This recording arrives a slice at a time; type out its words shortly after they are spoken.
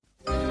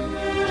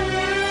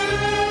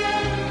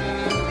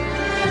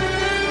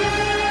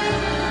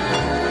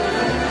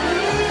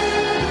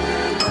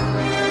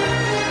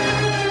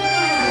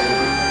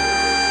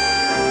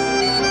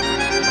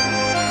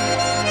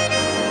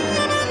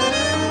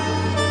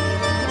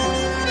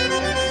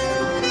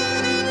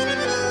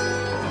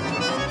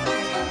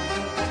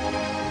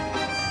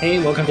Hey,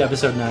 welcome to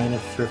episode 9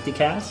 of Thrifty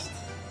Cast.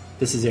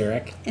 This is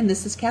Eric. And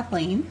this is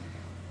Kathleen.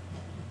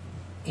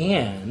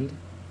 And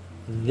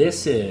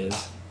this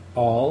is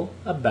all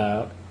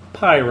about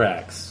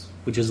PYREX,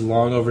 which is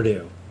long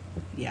overdue.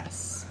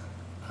 Yes.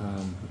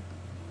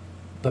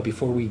 But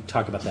before we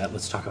talk about that,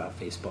 let's talk about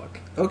Facebook.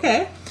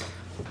 Okay.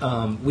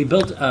 We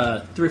built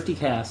a Thrifty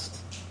Cast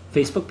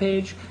Facebook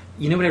page.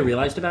 You know what I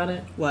realized about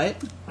it? What?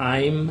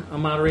 I'm a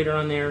moderator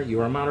on there.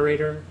 You're a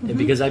moderator. And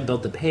because I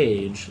built the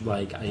page,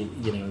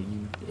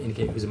 you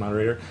indicate who's a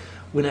moderator.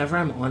 Whenever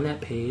I'm on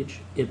that page,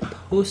 it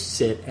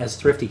posts it as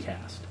Thrifty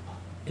Cast.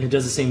 And it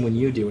does the same when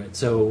you do it.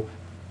 So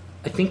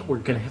I think we're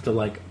going to have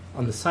to,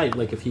 on the site,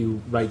 if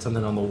you write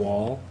something on the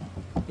wall,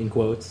 in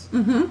quotes,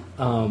 we're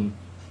going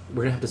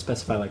to have to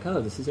specify,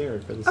 this is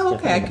Eric. Or this is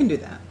okay, Kathleen. I can do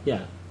that.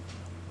 Yeah.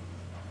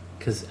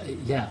 Because,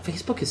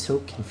 Facebook is so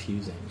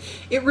confusing.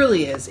 It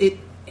really is.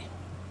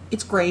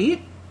 It's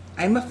great.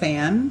 I'm a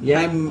fan. Yeah.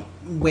 I'm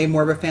way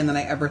more of a fan than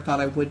I ever thought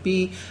I would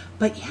be.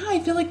 But yeah, I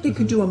feel like they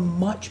could do a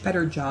much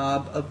better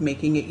job of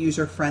making it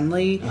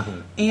user-friendly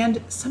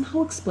and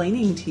somehow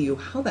explaining to you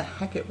how the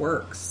heck it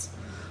works.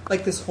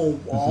 Like this whole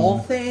wall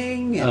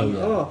thing. And,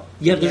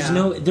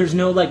 there's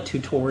no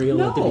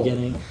tutorial at the No.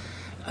 beginning.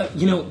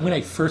 When I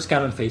first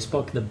got on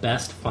Facebook, the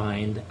best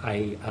find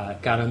I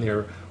got on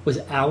there was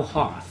Al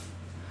Hoff.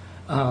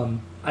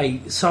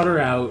 I sought her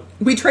out.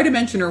 We try to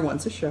mention her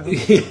once a show.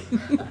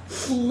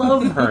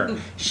 Love her.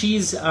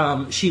 She's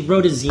she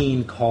wrote a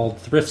zine called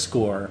Thrift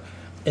Score,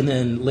 and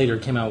then later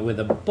came out with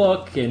a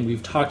book, and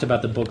we've talked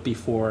about the book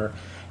before.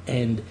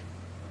 And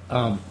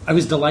I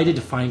was delighted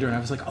to find her, and I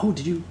was like, "Oh,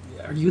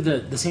 are you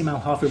the same Al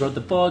Hoff who wrote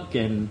the book?"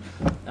 And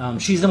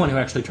she's the one who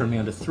actually turned me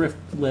on to Thrift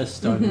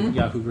List on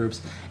Yahoo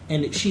Groups,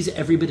 and she's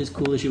every bit as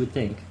cool as you would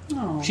think.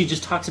 Oh. She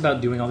just talks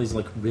about doing all these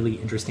really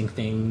interesting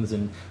things,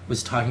 and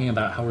was talking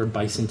about how her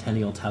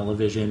bicentennial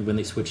television, when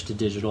they switched to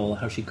digital,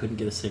 how she couldn't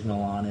get a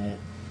signal on it,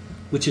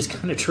 which is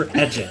kind of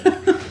tragic.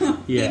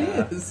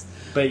 Yeah, It is.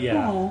 but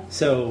yeah. Oh.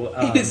 So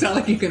It's not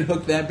like you can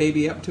hook that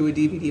baby up to a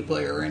DVD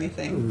player or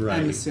anything. Right.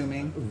 I'm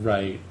assuming.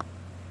 Right.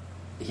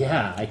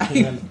 Yeah, I I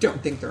can't.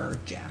 don't think there are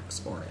jacks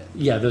for it.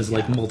 Yeah, those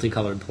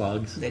multicolored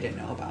plugs. They didn't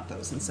know about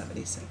those in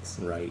 76.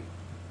 Right.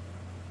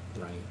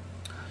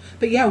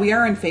 But yeah, we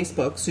are on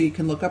Facebook, so you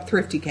can look up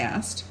Thrifty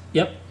Cast,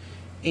 Yep.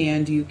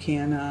 and you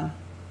can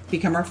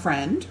become our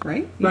friend,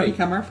 right? You Right.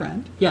 become our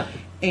friend. Yeah.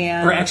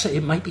 And Or actually,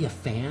 it might be a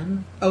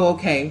fan oh,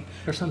 okay.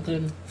 or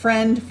something.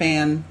 Friend,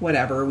 fan,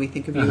 whatever. We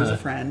think of you as a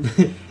friend.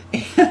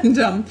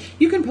 And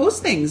you can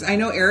post things. I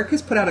know Eric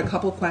has put out a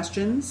couple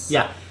questions.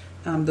 Yeah.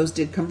 Those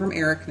did come from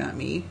Eric, not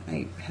me.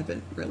 I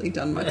haven't really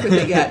done much with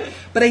it yet.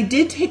 But I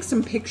did take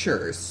some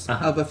pictures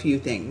of a few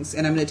things.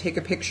 And I'm going to take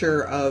a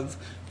picture of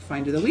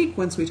Find of the Week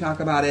once we talk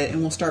about it. And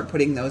we'll start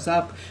putting those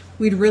up.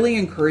 We'd really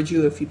encourage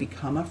you, if you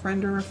become a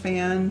friend or a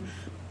fan,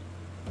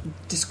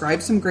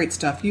 describe some great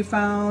stuff you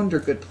found or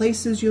good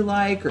places you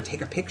like, or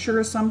take a picture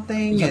of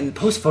something. Yeah, And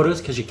post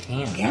photos because you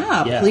can.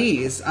 yeah,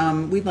 please.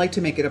 We'd like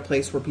to make it a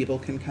place where people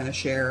can kind of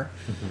share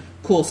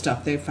cool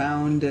stuff they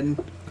found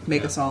and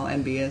make us all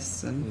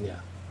envious and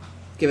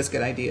give us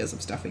good ideas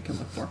of stuff we can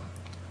look for.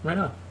 Right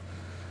on.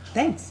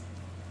 Thanks.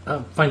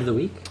 Find of the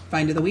week?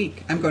 Find of the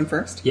week. I'm going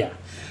first? Yeah.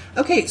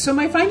 Okay, so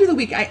my find of the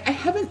week, I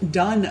haven't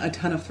done a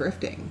ton of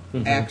thrifting,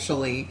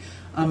 actually.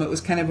 It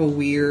was kind of a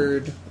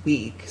weird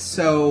week.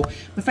 So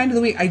my find of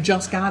the week, I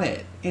just got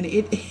it. And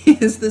it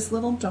is this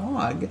little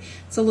dog.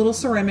 It's a little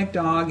ceramic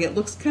dog. It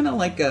looks kind of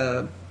like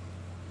a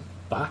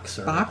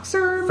Boxer,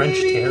 French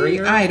maybe?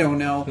 Terrier? I don't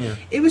know. Yeah.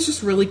 It was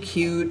just really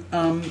cute.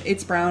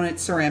 It's brown,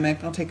 it's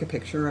ceramic. I'll take a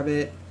picture of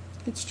it.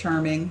 It's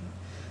charming.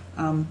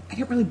 I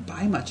didn't really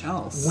buy much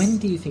else. When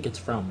do you think it's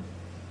from?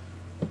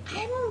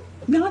 I'm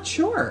not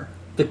sure.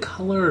 The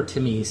color to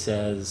me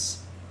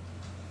says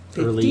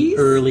 50s?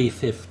 early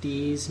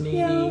 50s, maybe.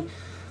 Yeah.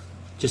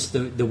 Just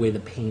the way the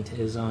paint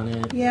is on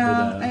it.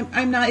 Yeah,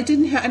 I'm not. It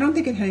didn't. I don't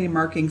think it had any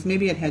markings.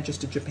 Maybe it had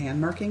just a Japan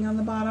marking on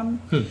the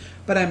bottom,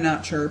 but I'm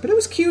not sure. But it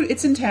was cute.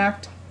 It's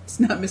intact. It's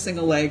not missing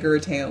a leg or a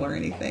tail or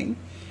anything.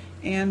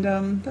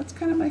 And that's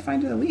kind of my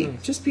find of the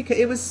week. Just because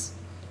it was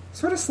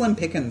sort of slim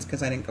pickings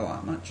because I didn't go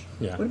out much.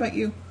 Yeah. What about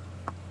you?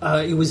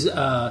 It was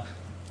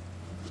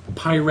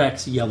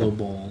PYREX Yellow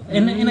Bowl,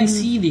 and I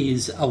see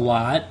these a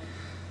lot.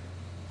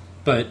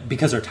 But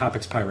because our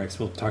topic's PYREX,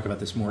 we'll talk about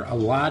this more. A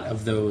lot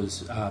of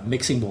those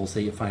mixing bowls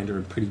that you find are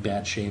in pretty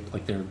bad shape,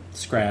 like they're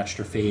scratched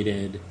or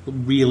faded,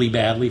 really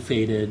badly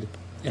faded.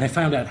 And I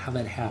found out how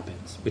that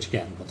happens, which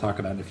again, we'll talk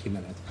about in a few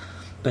minutes.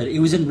 But it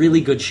was in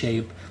really good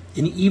shape.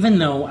 And even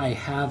though I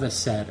have a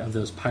set of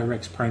those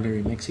PYREX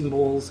primary mixing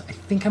bowls, I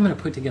think I'm going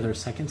to put together a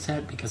second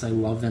set because I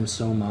love them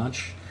so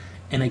much.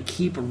 And I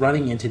keep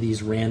running into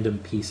these random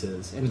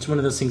pieces. And it's one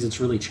of those things that's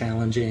really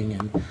challenging.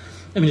 And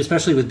I mean,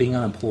 especially with being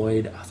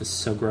unemployed, this is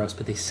so gross,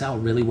 but they sell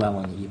really well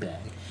on eBay.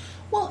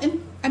 Well,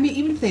 and I mean,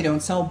 even if they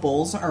don't sell,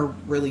 bowls are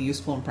really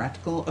useful and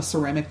practical. A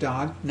ceramic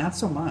dog, not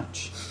so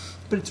much.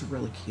 But it's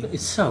really cute.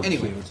 It's so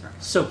anyway, cute. Sorry.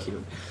 So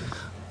cute.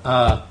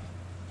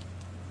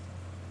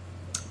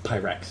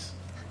 PYREX.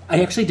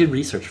 I actually did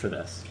research for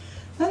this.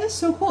 That is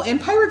so cool.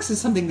 And PYREX is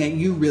something that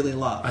you really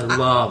love. I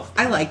love.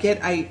 I like it.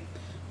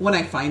 When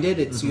I find it,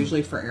 it's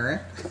usually for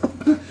Eric,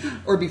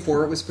 or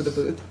before it was for the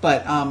booth.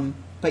 But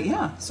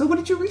yeah. So what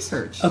did you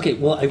research? Okay,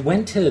 well, I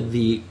went to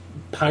the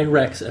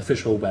PYREX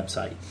official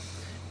website.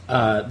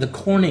 The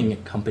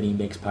Corning company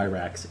makes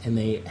PYREX, and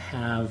they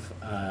have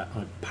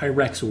on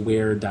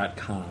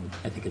PYREXware.com,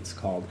 I think it's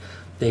called.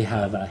 They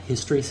have a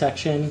history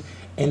section,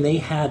 and they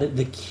had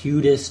the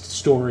cutest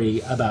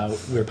story about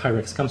where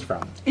PYREX comes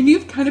from. And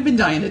you've kind of been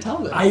dying to tell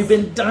this. I've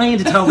been dying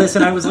to tell this,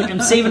 and I was like, I'm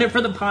saving it for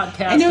the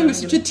podcast. I know, it was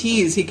such a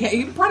tease.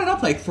 He brought it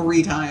up like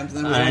 3 times,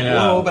 and I was like,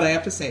 whoa, but I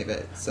have to save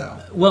it.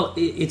 So, well,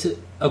 it's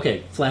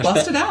okay. Flashback.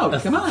 Bust it out.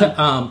 Come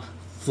on.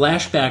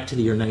 Flashback to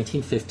the year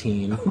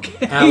 1915.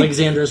 Okay.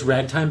 Alexander's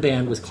ragtime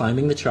band was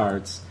climbing the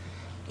charts,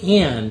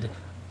 and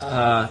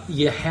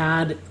you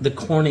had the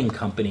Corning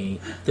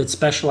company that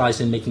specialized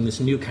in making this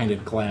new kind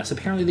of glass.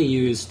 Apparently they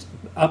used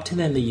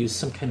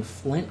some kind of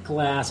flint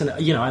glass, and I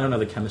don't know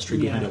the chemistry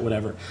behind it,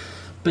 whatever.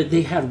 But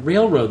they had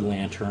railroad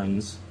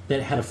lanterns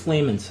that had a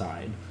flame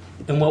inside.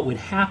 And what would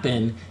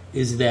happen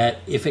is that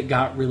if it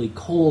got really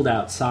cold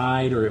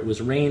outside, or it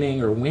was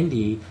raining or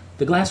windy,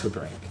 the glass would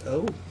break.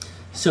 Oh.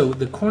 So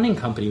the Corning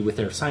company, with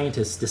their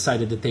scientists,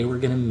 decided that they were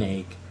going to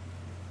make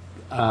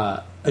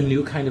a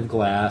new kind of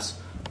glass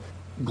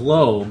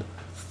globe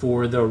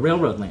for the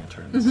railroad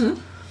lanterns.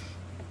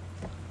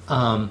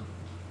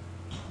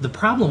 The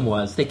problem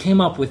was they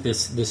came up with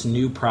this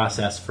new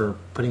process for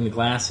putting the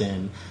glass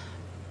in,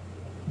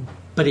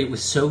 but it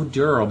was so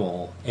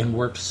durable and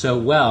worked so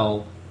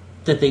well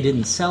that they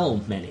didn't sell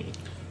many.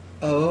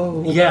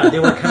 Oh. Yeah, they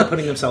were kind of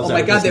putting themselves out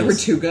of business. They were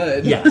too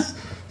good. Yes.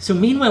 So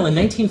meanwhile, in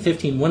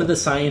 1915, one of the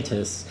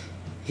scientists,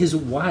 his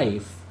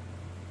wife,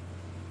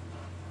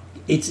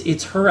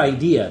 it's her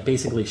idea,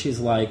 basically. She's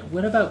like,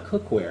 what about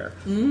cookware?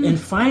 And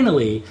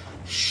finally,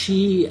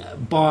 she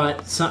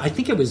bought some, I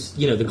think it was,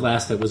 the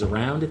glass that was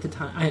around at the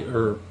time,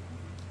 or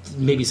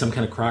maybe some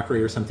kind of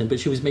crockery or something, but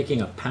she was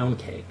making a pound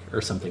cake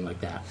or something like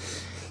that.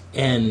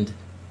 And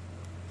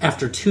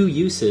after 2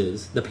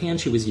 uses, the pan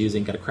she was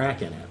using got a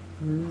crack in it.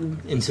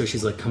 And so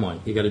she's like, come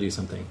on, you got to do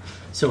something.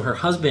 So her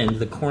husband,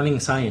 the Corning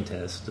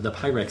scientist, the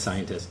PYREX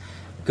scientist,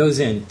 goes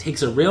in,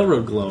 takes a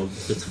railroad globe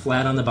that's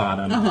flat on the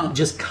bottom,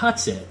 just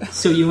cuts it,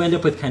 so you end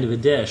up with kind of a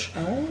dish,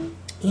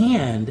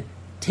 and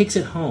takes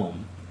it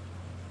home.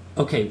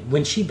 Okay,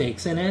 when she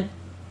bakes in it,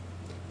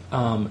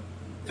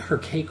 her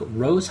cake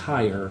rose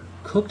higher,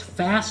 cooked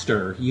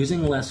faster,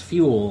 using less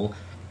fuel,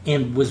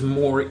 and was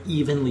more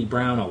evenly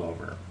brown all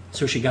over.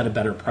 So she got a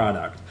better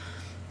product.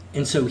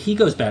 And so he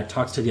goes back,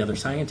 talks to the other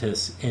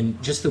scientists, and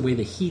just the way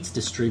the heat's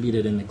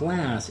distributed in the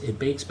glass, it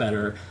bakes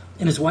better.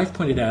 And his wife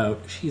pointed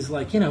out, she's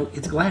like,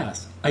 it's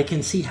glass. I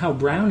can see how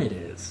brown it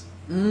is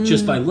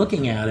just by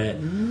looking at it.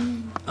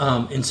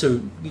 And so,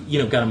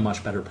 got a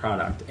much better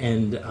product.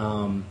 And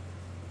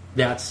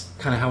that's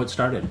kind of how it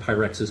started,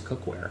 PYREX's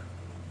cookware.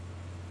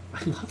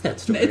 I love that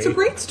story. It's a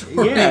great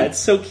story. Yeah, it's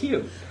so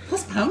cute.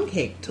 Plus pound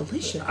cake,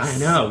 delicious. I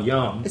know,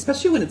 yum.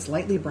 Especially when it's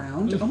lightly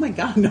browned. Oh my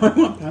god, no, I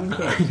want pound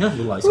cake. I know,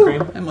 little ice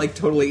cream. I'm like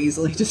totally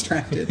easily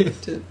distracted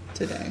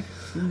today.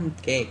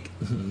 Cake.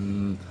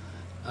 And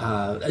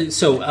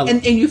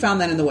you found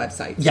that in the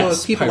website. Yes,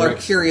 so if people PYREX. are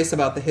curious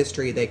about the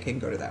history, they can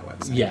go to that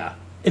website. Yeah.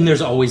 And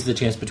there's always the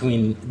chance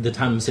between the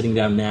time I'm sitting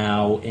down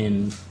now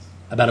and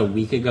about a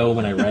week ago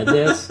when I read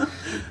this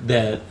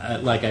that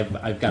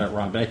I've got it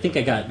wrong. But I think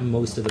I got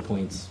most of the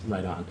points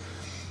right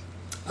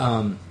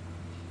on.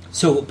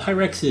 So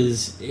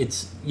PYREX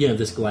it's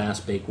this glass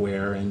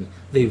bakeware, and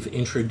they've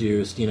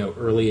introduced,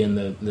 early in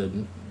the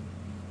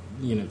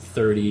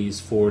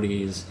 30s,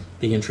 40s,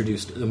 they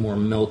introduced the more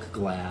milk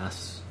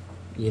glass,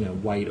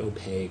 white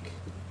opaque,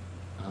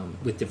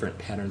 with different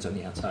patterns on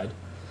the outside.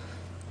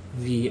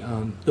 The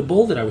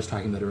bowl that I was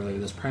talking about earlier,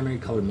 those primary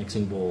color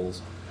mixing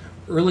bowls,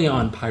 early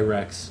on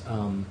PYREX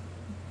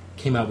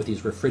came out with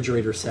these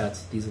refrigerator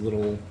sets, these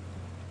little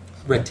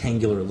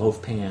rectangular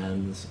loaf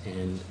pans,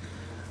 and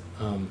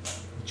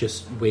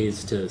just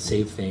ways to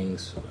save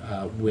things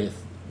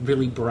with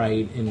really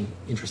bright and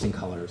interesting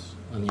colors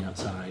on the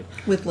outside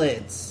with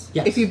lids.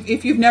 Yes.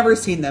 If you've never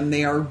seen them,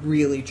 they are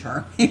really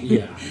charming.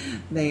 Yeah.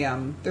 They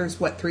there's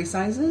 3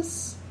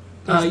 sizes.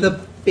 There's the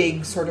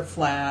big sort of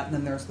flat, and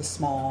then there's the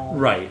small.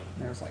 Right.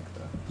 There's like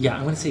the. Yeah,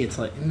 I want to say it's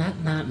like not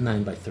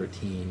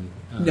 9x13.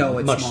 No,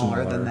 it's much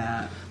smaller than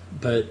that.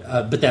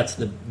 But that's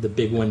the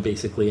big one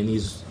basically, and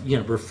these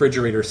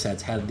refrigerator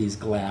sets had these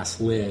glass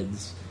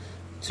lids.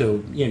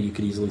 So, you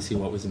could easily see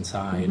what was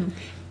inside.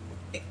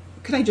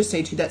 Can I just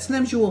say, too, that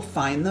sometimes you will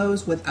find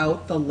those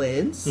without the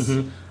lids.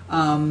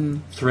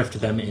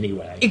 Thrift them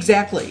anyway.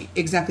 Exactly.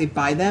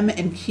 Buy them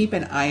and keep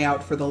an eye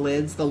out for the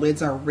lids. The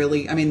lids are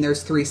really,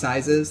 there's 3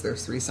 sizes.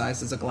 There's 3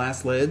 sizes of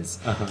glass lids.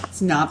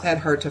 It's not that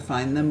hard to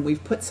find them.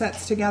 We've put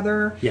sets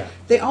together. Yeah.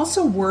 They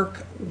also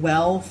work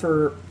well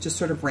for just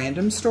sort of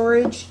random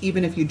storage,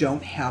 even if you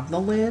don't have the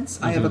lids.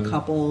 I have a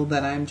couple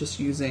that I'm just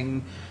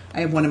using. I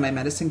have one in my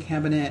medicine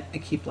cabinet. I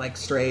keep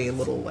stray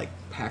little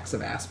packs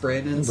of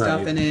aspirin and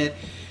stuff in it.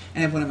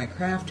 And I have one in my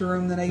craft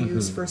room that I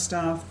use for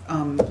stuff.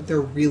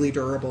 They're really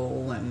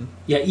durable and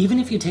even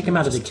if you take them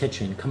out of the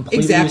kitchen, completely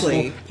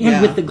exactly. useful.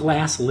 And with the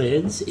glass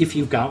lids, if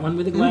you've got one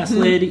with a glass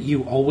lid,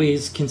 you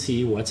always can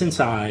see what's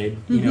inside.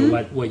 You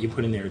know what you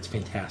put in there. It's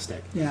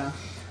fantastic. Yeah,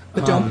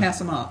 but don't pass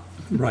them up.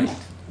 Right,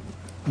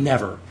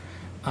 never.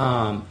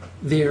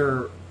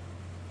 They're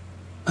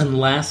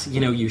unless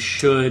you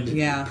should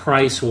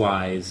price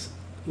wise.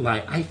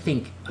 Like I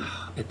think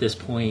at this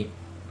point.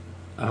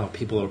 Oh,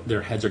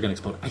 their heads are going to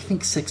explode. I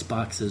think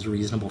 $6 is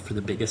reasonable for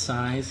the biggest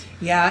size.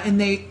 Yeah,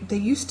 and they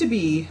used to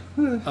be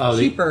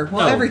cheaper.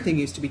 Everything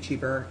used to be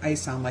cheaper. I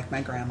sound like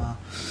my grandma.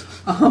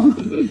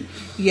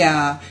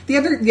 Yeah.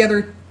 The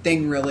other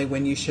thing, really,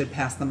 when you should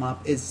pass them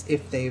up is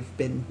if they've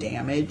been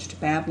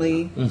damaged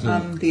badly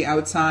on the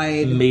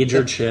outside.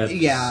 Major chips.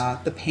 Yeah,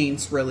 the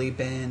paint's really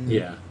been...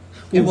 Yeah.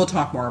 And we'll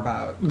talk more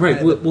about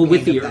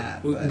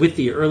with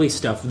the early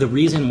stuff, the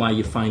reason why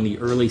you find the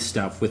early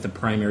stuff with the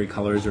primary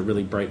colors or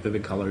really bright,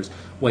 vivid colors,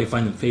 why you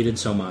find them faded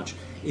so much,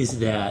 is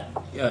that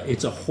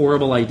it's a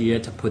horrible idea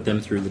to put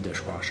them through the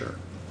dishwasher.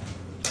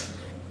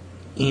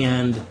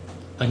 And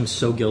I'm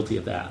so guilty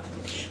of that.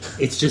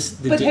 It's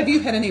just... But have you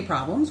had any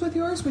problems with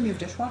yours when you've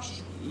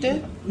dishwashed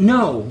it?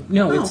 No.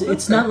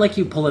 It's not like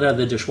you pull it out of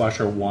the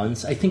dishwasher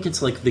once. I think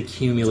it's like the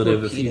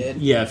cumulative.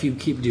 If you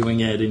keep doing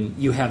it and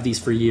you have these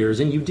for years,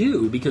 and you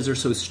do because they're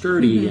so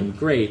sturdy and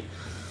great.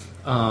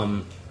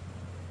 And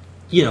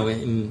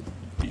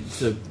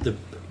the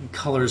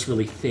colors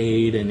really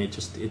fade, and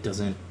it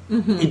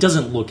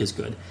doesn't look as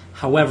good.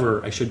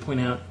 However, I should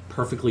point out,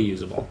 perfectly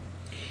usable.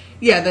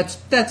 Yeah,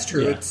 that's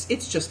true. Yeah.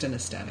 It's just an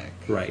aesthetic,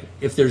 right?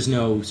 If there's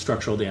no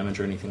structural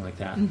damage or anything like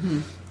that.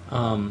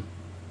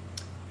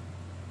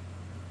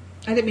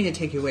 I didn't mean to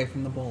take you away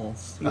from the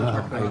bowls.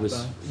 I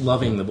was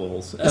loving the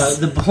bowls.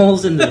 The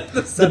bowls and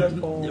the set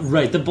of bowls.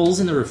 Right, the bowls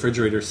in the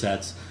refrigerator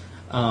sets.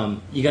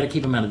 You got to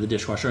keep them out of the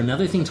dishwasher.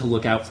 Another thing to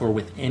look out for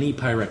with any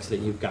PYREX that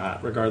you've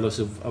got, regardless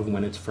of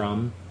when it's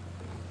from,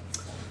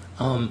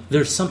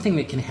 there's something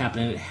that can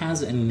happen, and it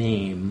has a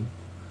name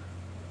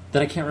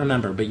that I can't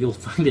remember, but you'll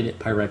find it at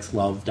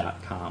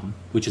PYREXlove.com,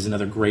 which is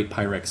another great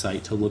PYREX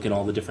site to look at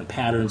all the different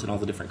patterns and all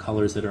the different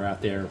colors that are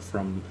out there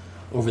from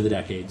over the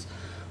decades.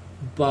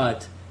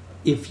 But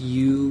if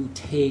you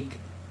take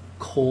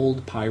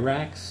you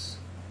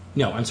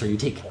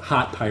take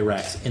hot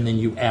PYREX and then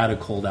you add a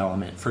cold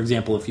element. For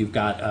example, if you've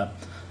got a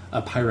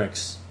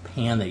PYREX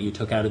pan that you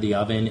took out of the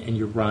oven and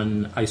you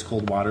run ice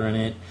cold water in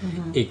it,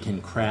 it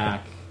can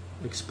crack,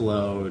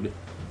 explode,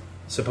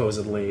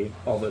 supposedly,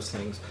 all those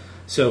things.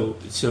 So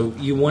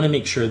you want to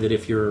make sure that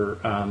if you're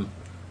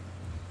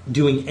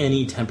doing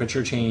any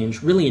temperature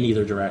change, really in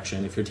either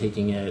direction, if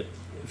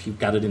you've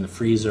got it in the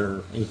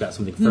freezer and you've got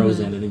something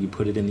frozen and then you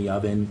put it in the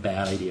oven,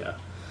 bad idea.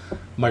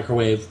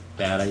 Microwave,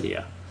 bad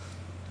idea.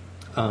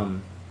 So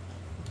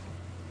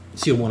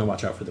you'll want to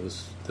watch out for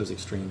those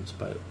extremes,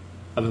 but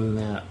other than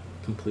that,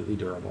 completely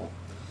durable.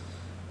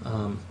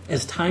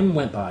 As time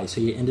went by,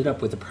 so you ended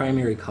up with the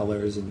primary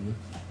colors in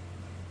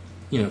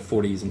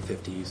 40s and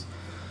 50s.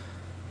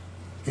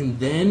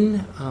 And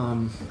then,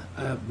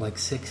 like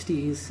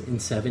 60s and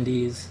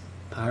 70s,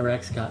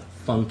 PYREX got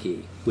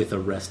funky with the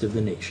rest of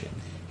the nation.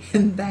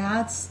 And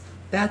that's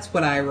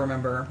what I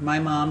remember. My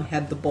mom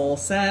had the bowl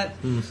set,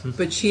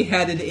 but she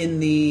had it in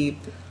the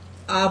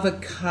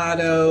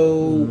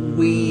avocado,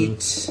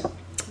 wheat,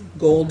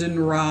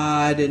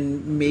 goldenrod,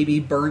 and maybe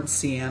burnt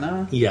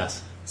sienna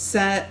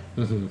set.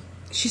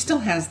 She still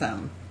has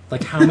them.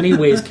 Like, how many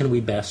ways can we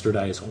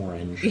bastardize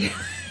orange?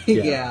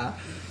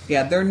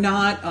 Yeah, they're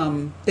not,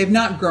 they've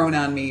not grown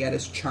on me yet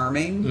as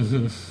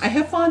charming. I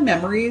have fond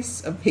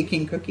memories of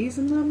baking cookies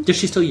in them. Does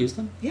she still use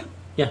them? Yeah.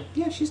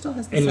 Yeah, she still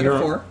has the set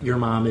of 4. Your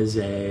mom is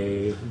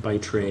by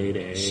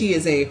trade She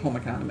is a home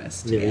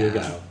economist. There you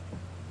go.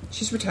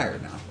 She's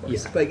retired now, of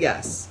course. Yeah. But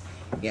yes.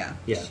 Yeah.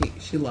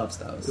 She loves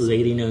those.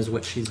 Lady knows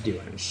what she's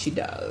doing. She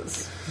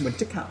does. Went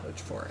to college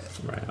for it.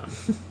 Right on.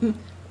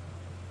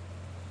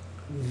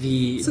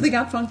 So they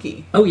got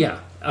funky. Oh, yeah.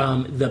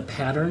 The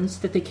patterns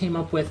that they came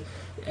up with,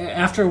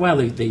 after a while,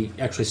 they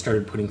actually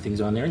started putting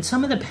things on there. And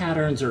some of the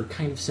patterns are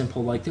kind of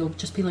simple. Like, they'll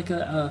just be like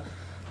a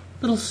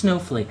little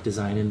snowflake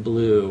design in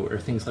blue or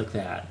things like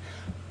that.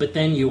 But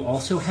then you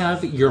also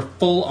have your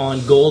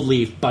full-on gold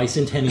leaf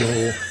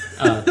bicentennial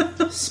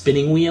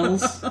spinning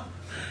wheels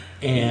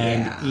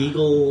and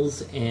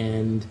eagles.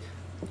 And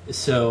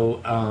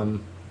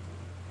so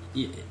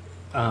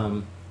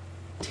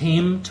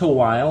tame to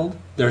wild,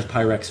 there's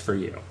PYREX for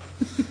you.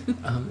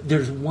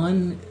 There's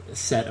one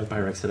set of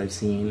PYREX that I've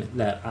seen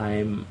that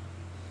I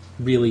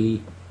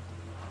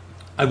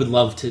would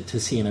love to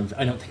see, and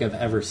I don't think I've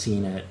ever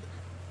seen it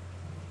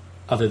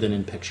other than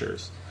in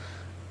pictures.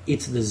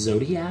 It's the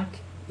zodiac.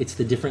 It's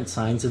the different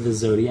signs of the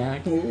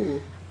zodiac.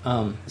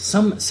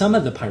 Some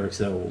of the PYREX,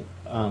 though,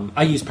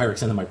 I use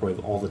PYREX in the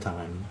microwave all the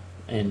time,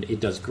 and it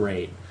does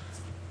great.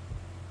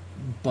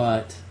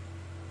 But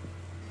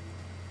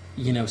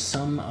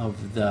some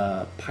of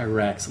the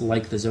PYREX,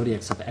 like the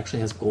zodiac stuff, actually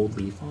has gold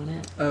leaf on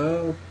it.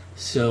 Oh.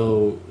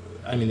 So,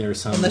 I mean, there are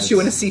some... Unless you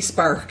want to see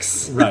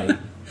sparks. Right.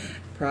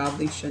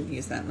 probably shouldn't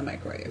use that in the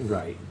microwave.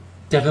 Right.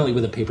 Definitely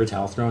with a paper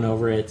towel thrown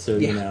over it, so,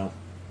 you know.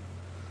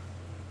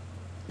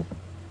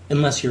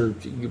 Unless you're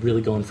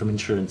really going from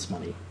insurance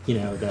money. You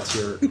know, that's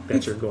your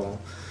goal.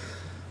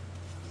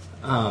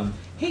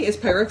 Hey, is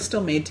PYREX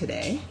still made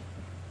today?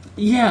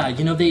 Yeah,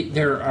 you know,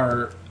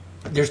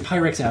 there's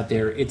PYREX out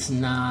there. It's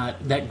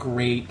not that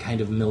great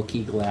kind of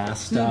milky glass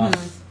stuff.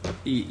 Mm-hmm.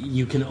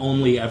 You can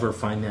only ever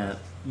find that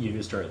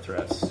used or at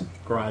thrifts,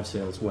 garage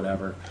sales,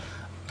 whatever.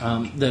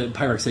 The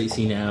PYREX that you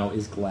see now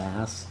is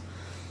glass.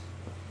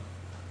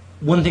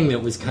 One thing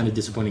that was kind of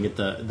disappointing at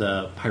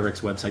the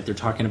PYREX website, they're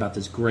talking about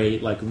this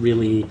great, like,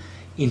 really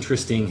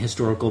interesting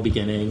historical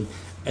beginning,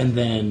 and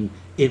then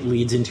it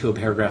leads into a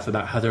paragraph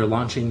about how they're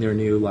launching their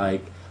new,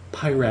 like,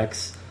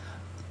 PYREX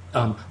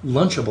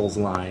Lunchables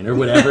line, or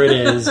whatever it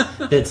is,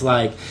 that's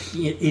like,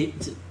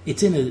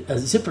 it's in a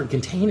zippered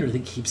container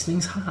that keeps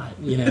things hot,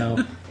 you know?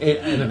 I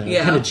don't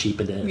know, kind of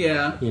cheapened it.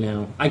 Yeah. You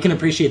know? I can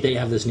appreciate that you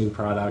have this new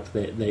product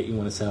that you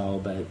want to sell,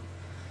 but,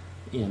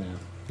 you know,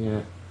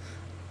 yeah.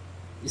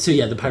 So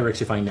yeah, the PYREX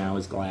you find now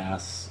is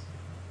glass,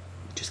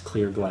 just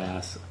clear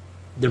glass.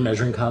 Their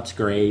measuring cup's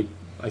great.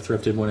 I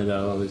thrifted one of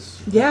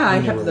those. Yeah, I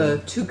have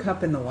the 2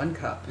 cup and the 1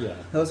 cup. Yeah,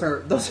 those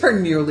are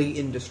nearly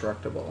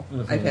indestructible.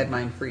 Mm-hmm. I've had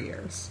mine for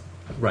years.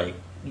 Right.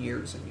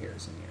 Years and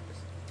years and years.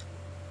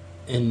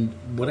 And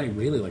what I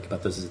really like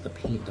about this is the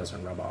paint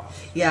doesn't rub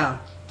off. Yeah.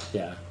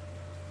 Yeah.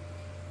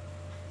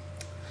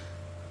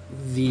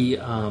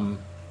 The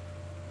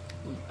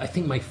I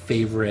think my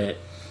favorite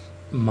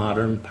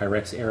modern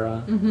PYREX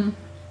era. Mm-hmm.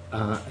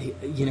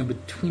 You know,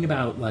 between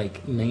about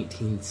like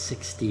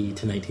 1960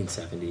 to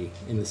 1970,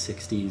 in the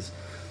 60s,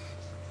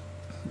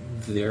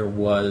 there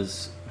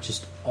was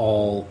just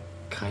all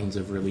kinds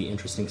of really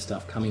interesting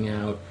stuff coming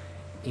out,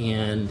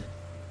 and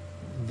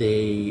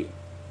there's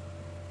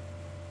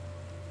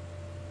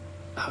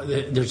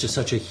just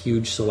such a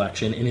huge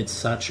selection, and it's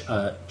such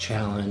a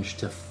challenge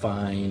to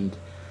find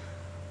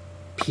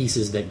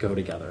pieces that go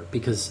together,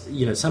 because,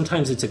 you know,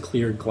 sometimes it's a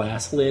clear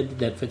glass lid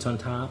that fits on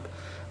top,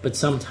 but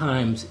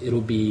sometimes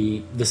it'll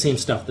be the same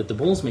stuff that the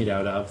bowl's made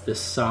out of, this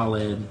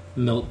solid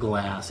milk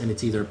glass, and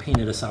it's either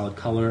painted a solid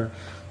color,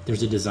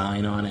 there's a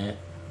design on it,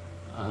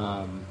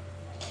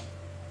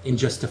 and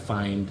just to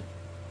find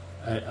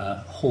a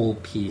whole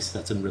piece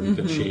that's in really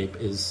good shape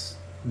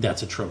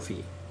that's a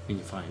trophy when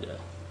you find it.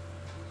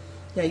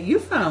 Yeah, you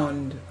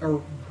found a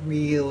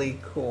really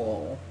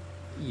cool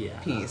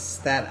piece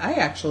that I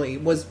actually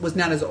was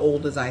not as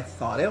old as I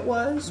thought it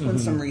was when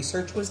some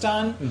research was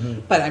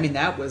done. But I mean,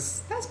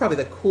 that's probably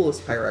the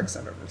coolest PYREX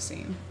I've ever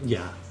seen.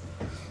 Yeah.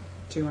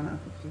 Do you want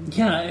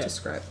to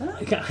describe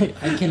that?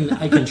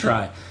 I can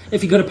try.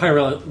 If you go to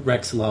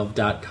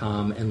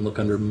PYREXLove.com and look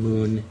under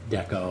Moon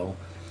Deco,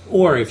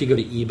 or if you go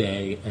to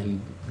eBay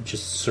and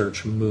just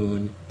search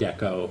Moon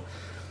Deco,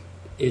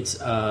 it's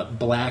a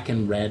black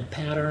and red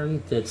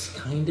pattern that's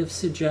kind of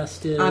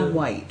suggestive. On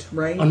white,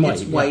 right? On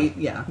white, it's white,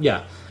 yeah.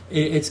 Yeah.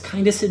 It's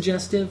kind of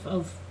suggestive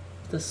of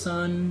the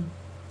sun,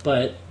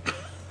 but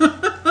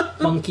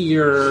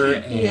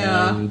funkier,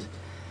 and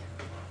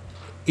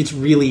it's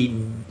really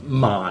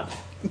mod.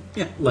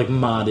 Yeah. Like,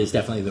 mod is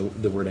definitely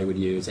the word I would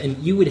use. And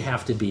you would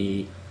have to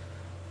be...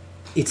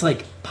 It's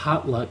like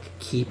potluck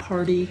key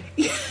party,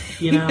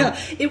 you know? Yeah.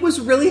 It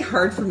was really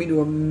hard for me to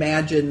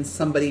imagine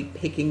somebody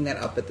picking that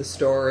up at the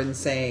store and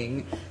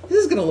saying, this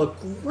is going to look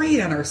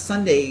great on our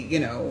Sunday, you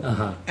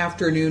know,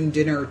 afternoon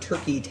dinner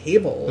turkey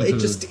table.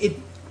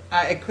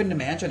 I couldn't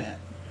imagine it.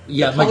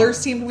 Yeah, the colors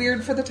seemed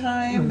weird for the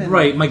time. And...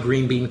 Right, my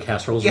green bean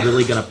casserole is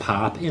really going to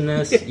pop in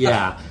this.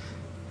 Yeah,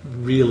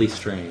 really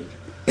strange.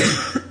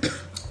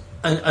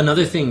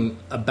 Another thing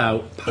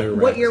about PYREX...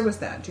 What year was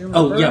that? Do you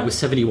remember? Oh, yeah, it was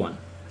 71.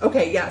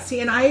 Okay, yeah.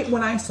 See, and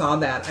when I saw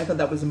that, I thought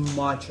that was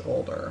much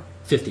older.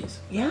 50s.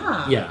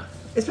 Yeah. Yeah.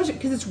 Especially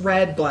because it's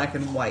red, black,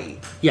 and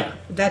white. Yeah.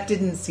 That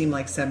didn't seem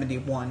like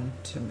 71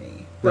 to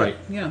me. But, right.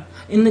 Yeah.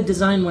 In the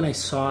design, when I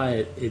saw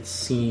it, it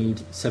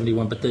seemed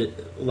 71, but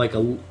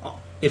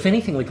if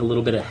anything, like a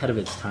little bit ahead of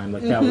its time.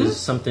 Like, that was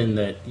something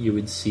that you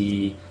would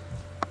see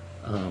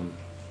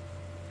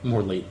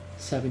more late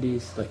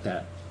 70s, like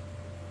that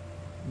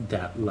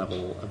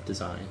level of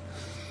design.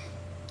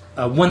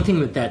 One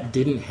thing that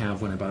didn't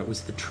have when I bought it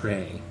was the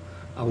tray.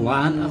 A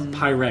lot of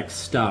PYREX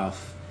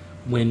stuff,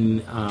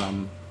 when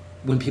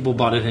people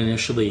bought it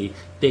initially,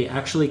 they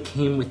actually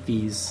came with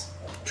these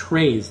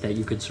trays that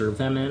you could serve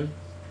them in.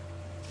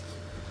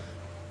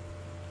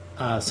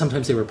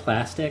 Sometimes they were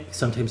plastic,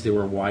 sometimes they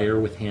were wire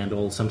with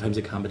handles, sometimes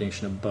a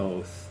combination of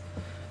both.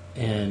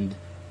 And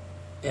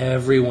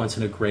every once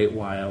in a great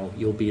while,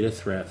 you'll be at a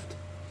thrift,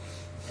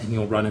 and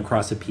you'll run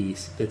across a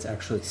piece that's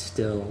actually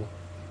still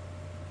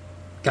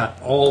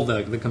got all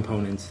the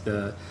components,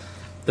 the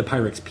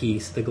PYREX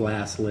piece, the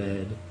glass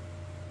lid,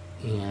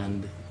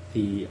 and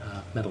the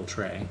metal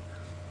tray.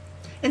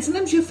 And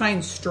sometimes you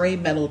find stray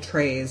metal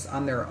trays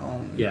on their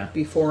own. Yeah.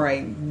 Before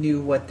I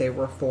knew what they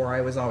were for,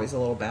 I was always a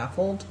little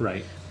baffled.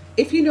 Right.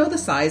 if you know the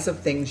size of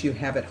things you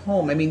have at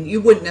home, I mean, you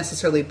wouldn't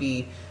necessarily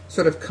be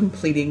sort of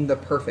completing the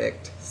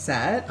perfect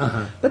set,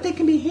 but they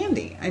can be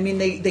handy. I mean,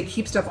 they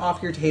keep stuff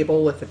off your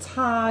table if it's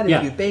hot,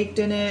 if you baked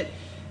in it.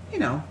 You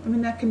know, I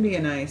mean, that can be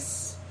a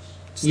nice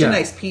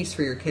piece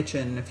for your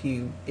kitchen if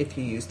you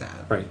use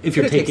that. Right. If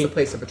it takes the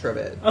place of a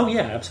trivet. Oh,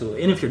 yeah,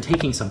 absolutely. And if you're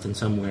taking something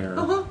somewhere,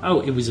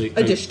 it was a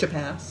dish to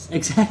pass.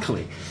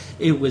 Exactly.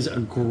 It was a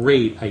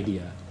great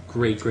idea.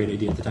 Great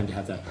idea at the time to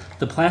have that.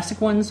 The plastic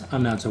ones,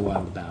 I'm not so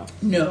wild about.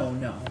 No.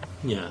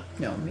 Yeah.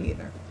 No, me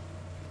either.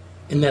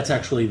 And that's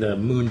actually the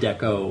Moon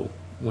Deco,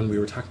 when we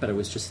were talking about it,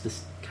 was just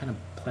this kind of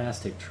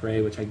plastic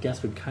tray, which I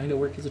guess would kind of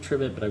work as a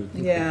trivet, but I would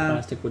think the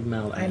plastic would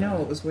melt. I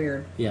know, it was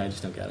weird. Yeah, I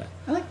just don't get it.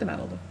 I like the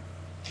metal, though.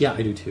 Yeah,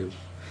 I do too.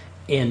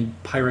 And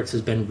PYREX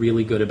has been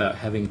really good about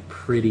having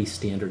pretty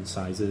standard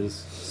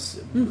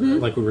sizes,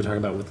 like we were talking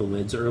about with the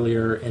lids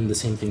earlier, and the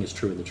same thing is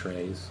true of the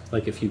trays.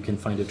 Like if you can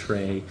find a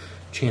tray,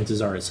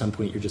 chances are at some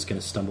point you're just going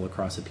to stumble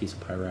across a piece of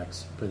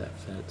PYREX where that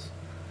fits.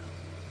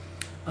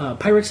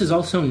 PYREX is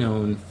also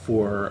known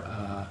for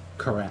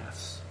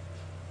carafes.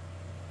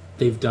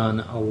 They've done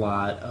a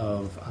lot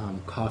of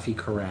coffee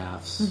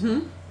carafes,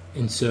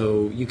 and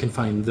so you can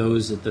find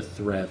those at the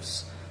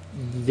thrifts.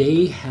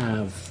 They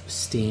have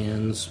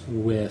stands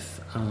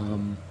with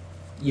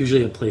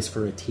usually a place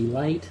for a tea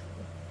light.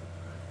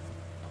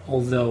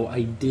 Although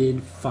I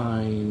did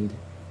find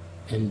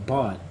and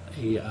bought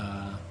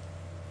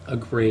a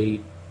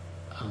great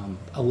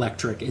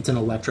electric. It's an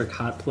electric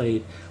hot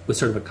plate with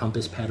sort of a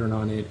compass pattern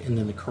on it, and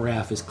then the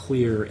carafe is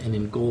clear and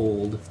in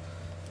gold.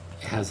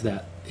 It has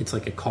that. It's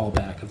like a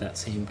callback of that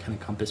same kind of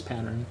compass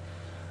pattern.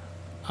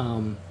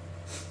 And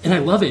I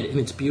love it, and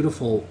it's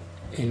beautiful.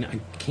 And I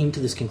came to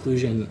this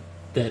conclusion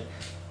that,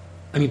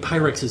 I mean,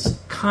 PYREX is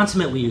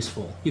consummately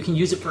useful. You can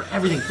use it for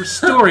everything, for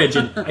storage,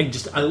 and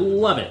I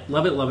love it.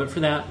 Love it for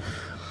that.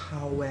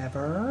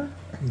 However,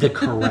 the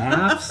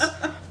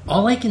carafes,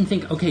 all I can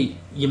think, okay,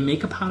 you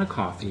make a pot of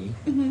coffee,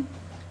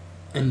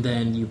 and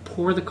then you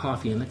pour the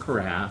coffee in the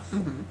carafe.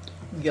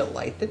 You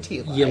light the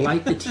tea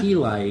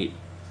light.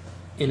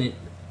 And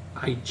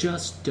I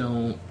just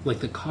don't, like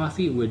the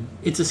coffee would,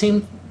 it's the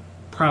same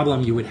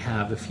problem you would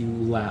have if you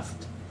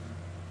left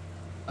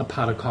a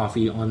pot of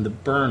coffee on the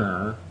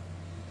burner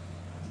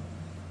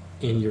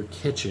in your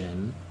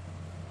kitchen,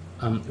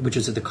 which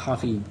is that the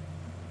coffee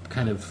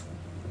kind of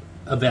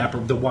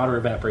the water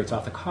evaporates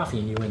off the coffee,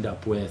 and you end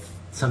up with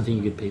something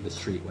you could pave the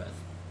street with.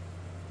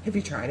 Have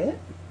you tried it?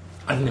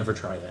 I've never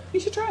tried it. You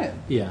should try it.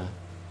 Yeah.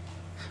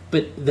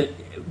 But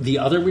the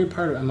other weird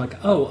part, I'm like,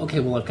 oh, okay,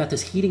 well, I've got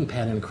this heating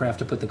pad and a carafe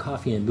to put the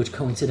coffee in, which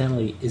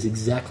coincidentally is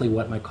exactly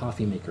what my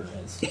coffee maker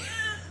is.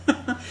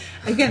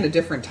 Again, a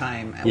different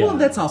time. Yeah. Well,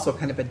 that's also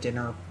kind of a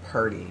dinner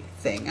party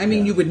thing. I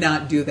mean, you would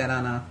not do that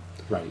on a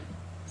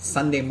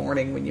Sunday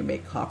morning when you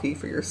make coffee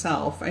for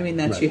yourself. I mean,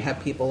 that's you have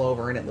people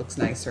over and it looks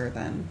nicer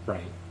than...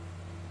 Right.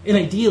 And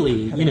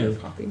ideally,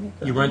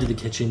 you run to the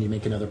kitchen, you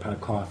make another pot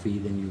of coffee,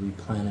 then you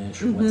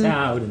replenish what's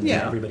out, and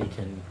then everybody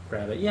can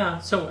grab it. Yeah,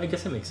 so I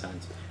guess it makes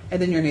sense.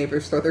 And then your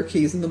neighbors throw their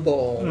keys in the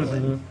bowl,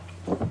 and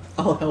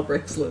all hell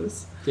breaks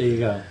loose. There you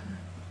go.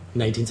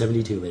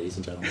 1972, ladies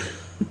and gentlemen.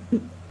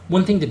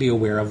 One thing to be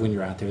aware of when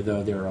you're out there,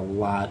 though, there are a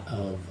lot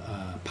of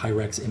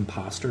PYREX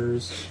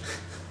imposters.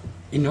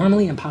 And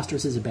normally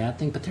imposters is a bad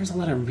thing, but there's a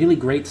lot of really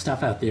great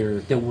stuff out there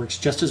that works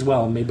just as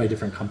well, made by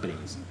different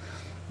companies.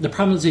 The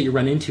problems that you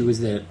run into is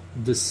that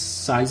the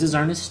sizes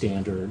aren't as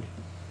standard.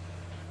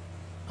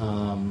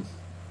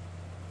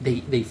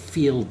 They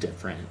feel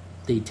different.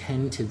 They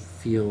tend to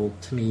feel,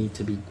 to me,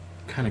 to be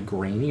kind of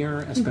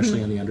grainier,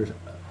 especially on the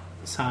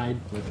underside.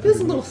 It feels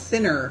a little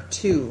thinner,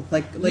 too.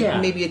 Like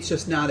maybe it's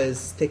just not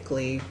as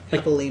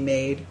heavily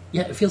made.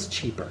 Yeah, it feels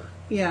cheaper.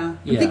 Yeah.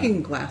 I'm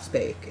thinking glass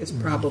bake is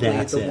probably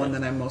the one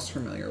that I'm most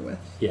familiar with.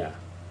 Yeah.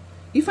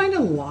 You find a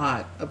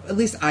lot, at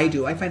least I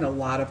do, I find a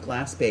lot of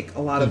glass bake,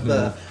 a lot of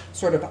the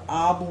sort of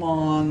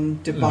oblong,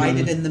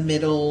 divided in the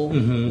middle,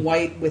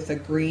 white with a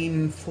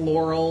green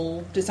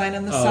floral design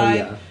on the side.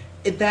 Yeah.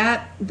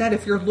 That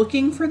if you're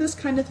looking for this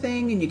kind of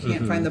thing and you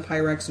can't find the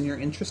PYREX and you're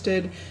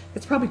interested,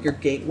 it's probably your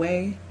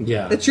gateway.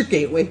 Yeah. That's your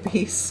gateway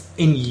piece.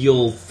 And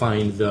you'll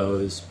find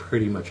those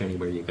pretty much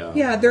anywhere you go.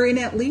 Yeah, they're in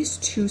at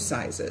least 2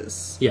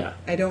 sizes. Yeah.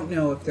 I don't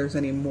know if there's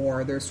any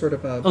more. There's sort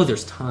of a... Oh,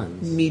 there's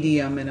tons.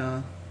 Medium and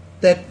a...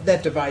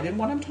 That divided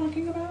one I'm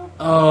talking about?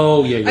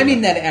 Oh, yeah. I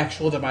mean that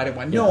actual divided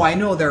one. Yeah. No, I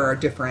know there are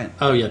different...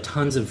 Oh, yeah,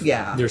 tons of...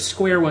 Yeah. There's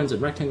square ones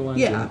and rectangle ones.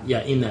 Yeah. And,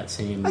 in that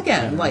same...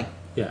 Again, like...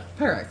 Yeah.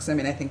 PYREX. I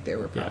mean, I think they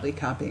were probably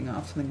copying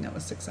off something that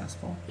was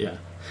successful. Yeah.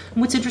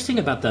 And what's interesting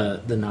about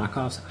the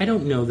knockoffs, I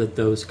don't know that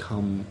those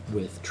come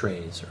with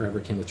trays or ever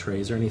came with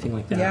trays or anything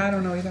like that. Yeah, I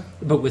don't know either.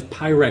 But with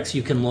PYREX,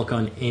 you can look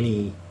on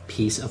any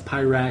piece of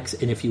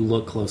PYREX, and if you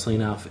look closely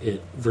enough,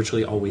 it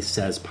virtually always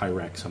says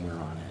PYREX somewhere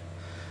on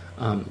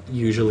it.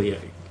 Usually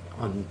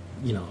on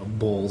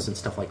bowls and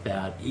stuff like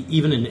that.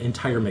 Even in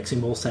entire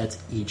mixing bowl sets,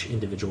 each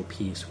individual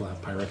piece will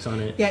have PYREX on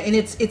it. Yeah, and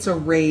it's a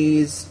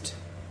raised...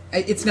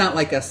 It's not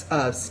like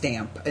a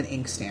stamp, an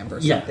ink stamp or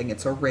something.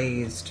 It's a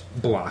raised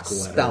block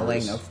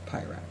spelling letters of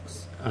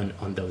PYREX.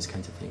 on those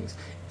kinds of things.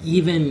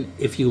 Even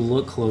if you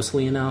look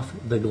closely enough,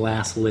 the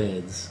glass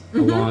lids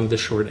along the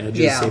short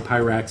edges say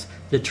PYREX.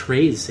 The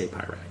trays say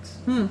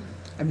PYREX.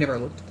 I've never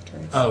looked at the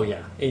trays. Oh,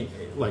 yeah.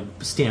 Like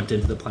stamped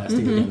into the plastic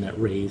again, that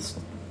raised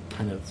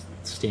kind of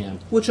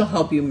stamp. Which will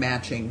help you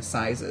matching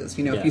sizes.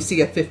 You know, if you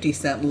see a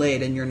 50-cent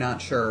lid and you're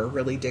not sure,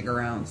 really dig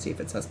around, see if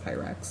it says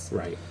PYREX.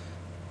 Right.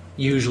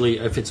 Usually,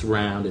 if it's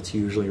round, it's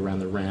usually around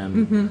the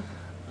rim.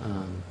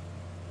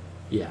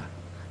 Yeah.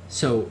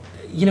 So,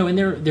 and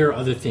there are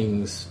other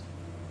things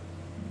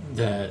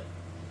that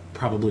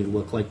probably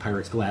look like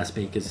PYREX. Glass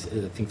bake is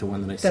I think the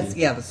one that I see.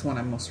 Yeah, that's the one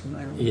I'm most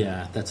familiar with.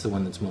 Yeah, that's the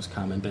one that's most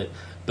common.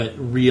 But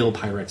real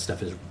PYREX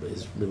stuff is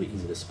really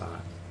easy to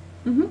spot.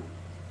 Yeah.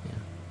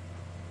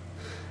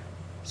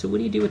 So what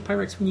do you do with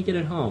PYREX when you get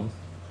it home?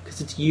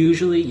 Because it's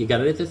usually, you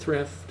got it at the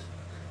thrift.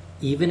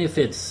 Even if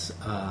it's,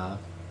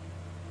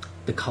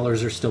 the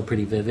colors are still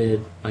pretty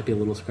vivid, might be a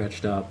little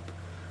scratched up,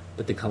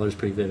 but the color's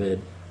pretty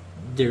vivid.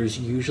 There's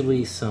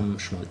usually some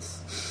schmutz.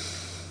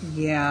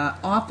 Yeah,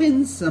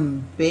 often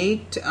some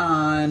baked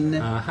on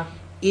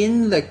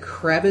in the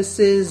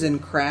crevices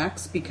and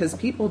cracks, because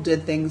people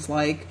did things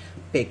like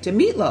baked a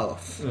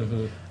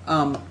meatloaf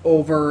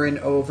over and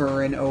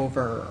over and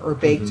over, or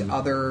baked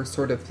other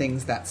sort of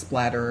things that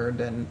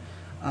splattered and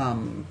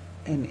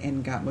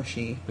got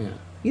mushy. Yeah.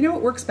 You know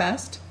what works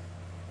best?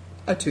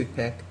 A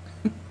toothpick.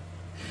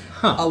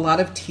 A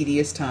lot of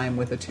tedious time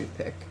with a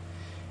toothpick.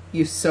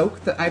 You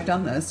soak I've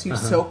done this,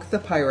 soak the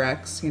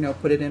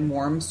PYREX, put it in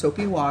warm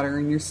soapy water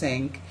in your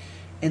sink,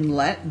 and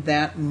let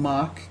that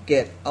muck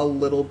get a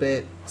little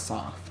bit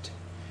soft.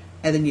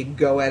 And then you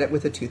go at it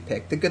with a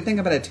toothpick. The good thing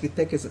about a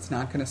toothpick is it's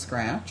not going to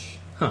scratch.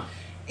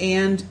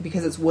 And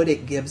because it's wood,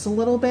 it gives a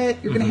little bit.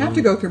 You're going to have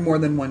to go through more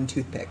than one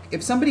toothpick.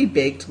 If somebody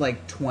baked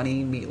like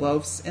 20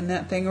 meatloafs in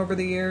that thing over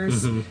the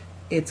years,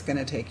 it's going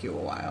to take you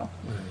a while.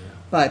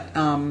 But,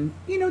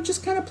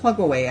 just kind of plug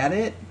away at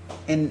it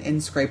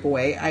and scrape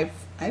away.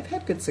 I've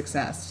had good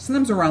success.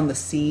 Sometimes around the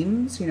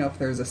seams, if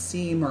there's a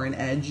seam or an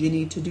edge, you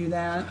need to do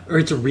that. Or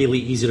it's really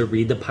easy to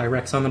read the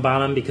PYREX on the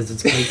bottom because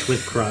it's caked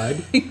with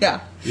crud.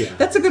 Yeah.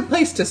 That's a good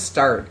place to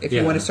start. If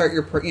you want to start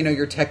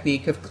your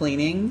technique of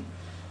cleaning,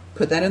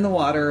 put that in the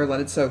water,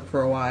 let it soak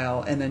for a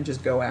while, and then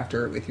just go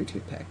after it with your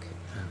toothpick.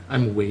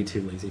 I'm way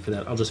too lazy for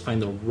that. I'll just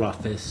find the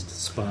roughest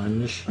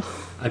sponge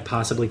I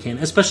possibly can,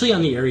 especially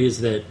on the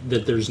areas that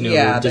there's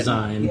no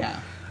design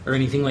or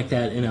anything like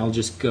that, and I'll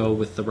just go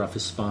with the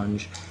roughest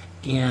sponge.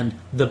 And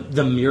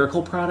the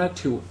Miracle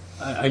product,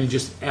 I'm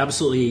just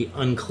absolutely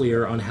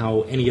unclear on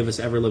how any of us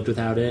ever lived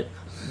without it,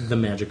 the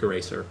Magic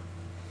Eraser.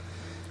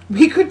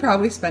 We could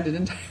probably spend an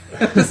entire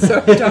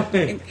episode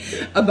talking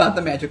about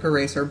the Magic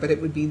Eraser, but it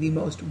would be the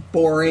most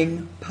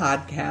boring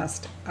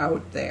podcast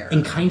out there.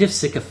 And kind of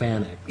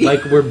sycophantic.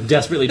 Like, we're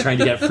desperately trying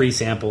to get free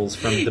samples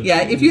from the...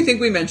 Yeah, if you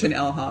think we mention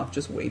Elhoff,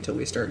 just wait till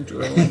we start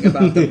drooling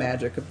about the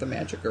magic of the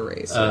Magic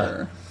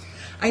Eraser.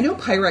 I know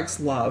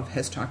PYREX Love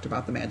has talked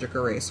about the Magic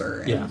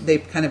Eraser, and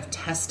they've kind of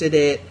tested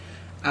it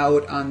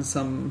out on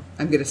some,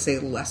 I'm going to say,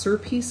 lesser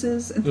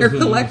pieces in their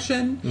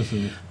collection.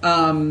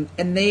 And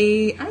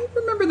I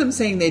remember them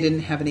saying they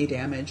didn't have any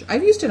damage.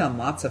 I've used it on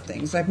lots of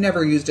things. I've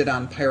never used it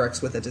on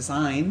PYREX with a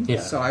design,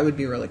 so I would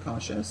be really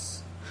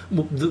cautious.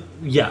 Well,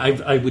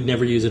 I would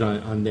never use it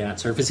on that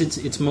surface.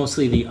 It's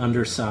mostly the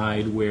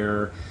underside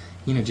where,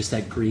 just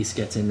that grease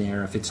gets in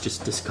there, if it's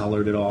just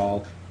discolored at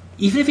all.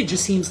 Even if it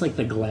just seems like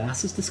the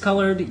glass is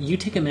discolored, you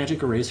take a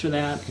Magic Eraser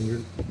that,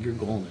 and you're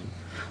golden.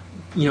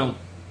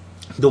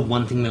 The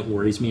one thing that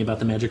worries me about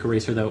the Magic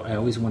Eraser, though, I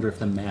always wonder if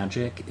the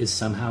magic is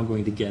somehow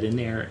going to get in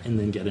there and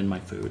then get in my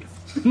food.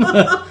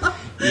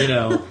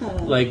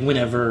 Like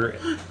whenever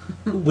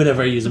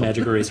I use a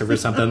Magic Eraser for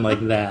something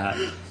like that.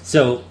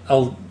 So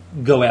I'll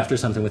go after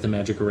something with a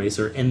Magic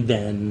Eraser and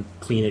then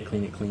clean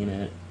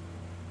it.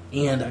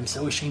 And I'm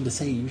so ashamed to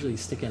say, usually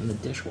stick it in the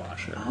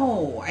dishwasher.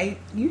 Oh,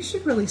 you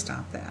should really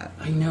stop that.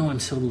 I know, I'm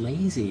so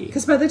lazy.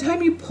 Because by the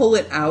time you pull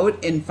it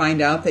out and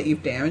find out that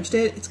you've damaged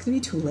it, it's going to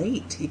be too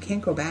late. You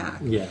can't go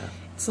back. Yeah.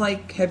 It's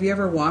like, have you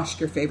ever washed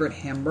your favorite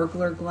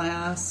Hamburglar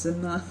glass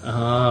in the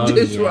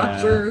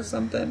dishwasher or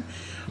something?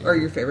 Yeah. Or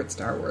your favorite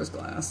Star Wars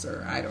glass,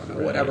 or I don't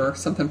know, whatever,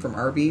 something from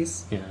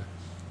Arby's. Yeah.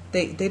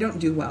 They don't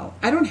do well.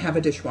 I don't have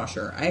a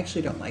dishwasher. I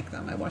actually don't like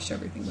them. I wash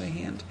everything by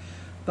hand.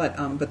 But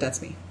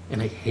that's me.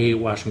 And I hate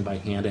washing by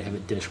hand. I have a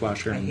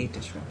dishwasher. I hate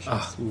dishwashers.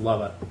 Oh,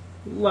 love it.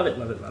 Love it.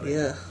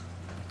 Yeah.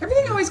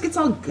 Everything always gets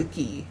all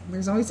gooky.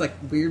 There's always like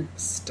weird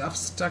stuff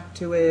stuck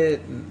to it.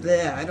 And,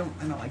 I don't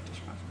like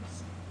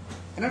dishwashers.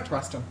 I don't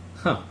trust them.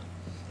 Huh.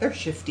 They're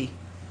shifty.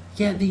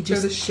 Yeah, they're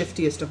the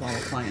shiftiest of all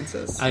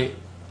appliances. I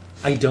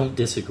don't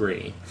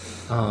disagree.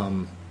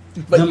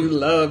 But you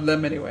love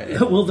them anyway.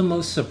 Well, the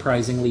most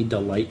surprisingly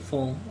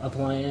delightful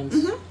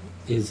appliance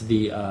is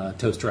the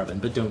toaster oven.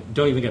 But don't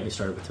even get me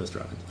started with toaster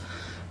ovens.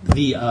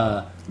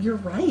 You're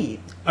right.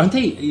 Aren't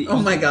they?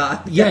 Oh my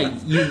God. Yeah,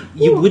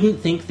 you wouldn't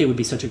think they would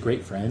be such a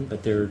great friend,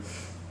 but they're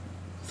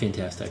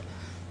fantastic.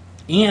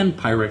 And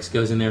PYREX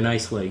goes in there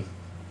nicely.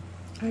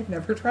 I've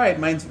never tried.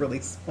 Mine's really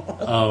small.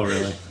 Oh,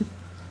 really?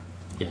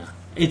 Yeah.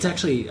 It's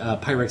actually,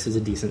 Pyrex is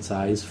a decent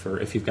size for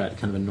if you've got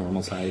kind of a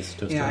normal size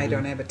toaster Yeah, oven. I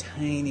don't have a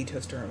tiny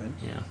toaster oven.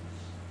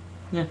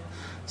 Yeah.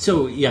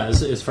 So, yeah,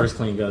 as far as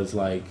cleaning goes,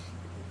 like,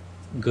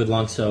 good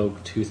long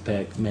soak,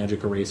 toothpick,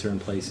 magic eraser in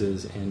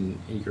places, and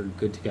you're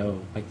good to go.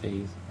 Like,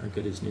 they are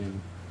good as new.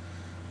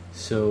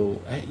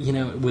 So,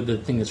 with the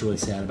thing that's really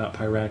sad about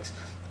Pyrex,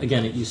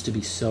 again, it used to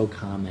be so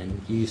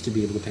common. You used to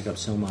be able to pick up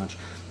so much.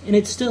 And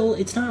it's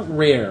not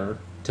rare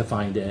to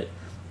find it,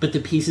 but the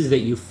pieces that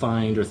you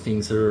find are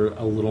things that are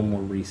a little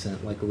more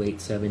recent, like late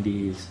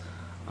 70s.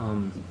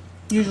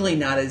 Usually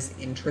not as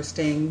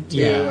interesting, too.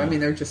 Yeah. I mean,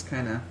 they're just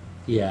kind of...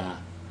 Yeah.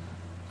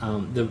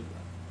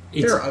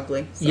 They're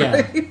ugly. Sorry.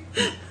 Yeah.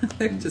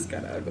 They're just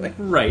kind of ugly.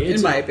 Right.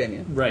 In my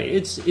opinion. Right.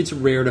 It's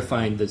rare to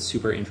find the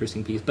super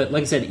interesting piece. But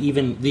like I said,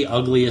 even the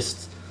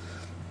ugliest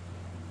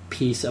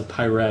piece of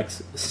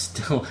Pyrex,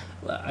 still,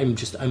 I'm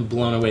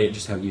blown away at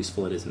just how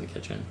useful it is in the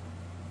kitchen.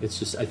 It's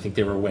just, I think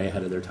they were way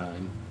ahead of their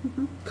time.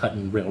 Mm-hmm.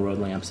 Cutting railroad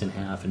lamps in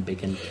half and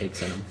baking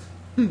cakes in them.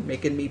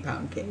 Making me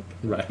pound cake.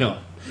 Right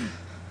on.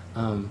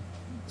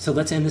 So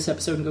let's end this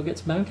episode and go get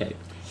some pound cake.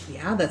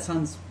 Yeah, that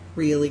sounds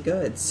really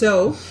good.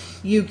 So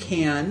you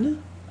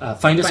can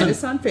find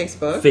us on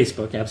Facebook.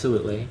 Facebook,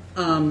 absolutely.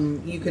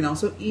 You can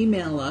also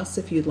email us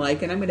if you'd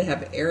like, and I'm going to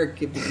have Eric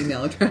give the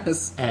email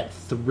address. At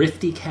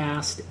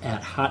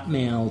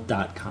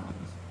thriftycast@hotmail.com.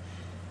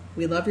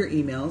 We love your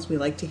emails. We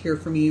like to hear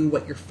from you,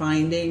 what you're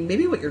finding,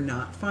 maybe what you're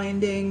not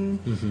finding,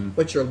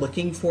 what you're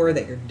looking for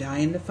that you're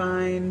dying to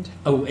find.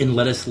 Oh, and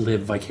let us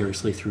live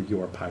vicariously through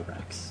your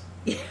Pyrex.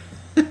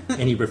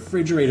 Any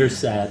refrigerator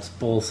sets,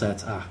 bowl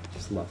sets.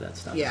 Just love that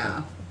stuff.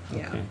 Yeah. So,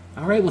 okay. Yeah.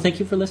 All right. Well, thank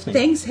you for listening.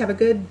 Thanks. Have a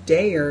good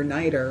day or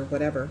night or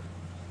whatever.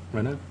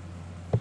 Right on.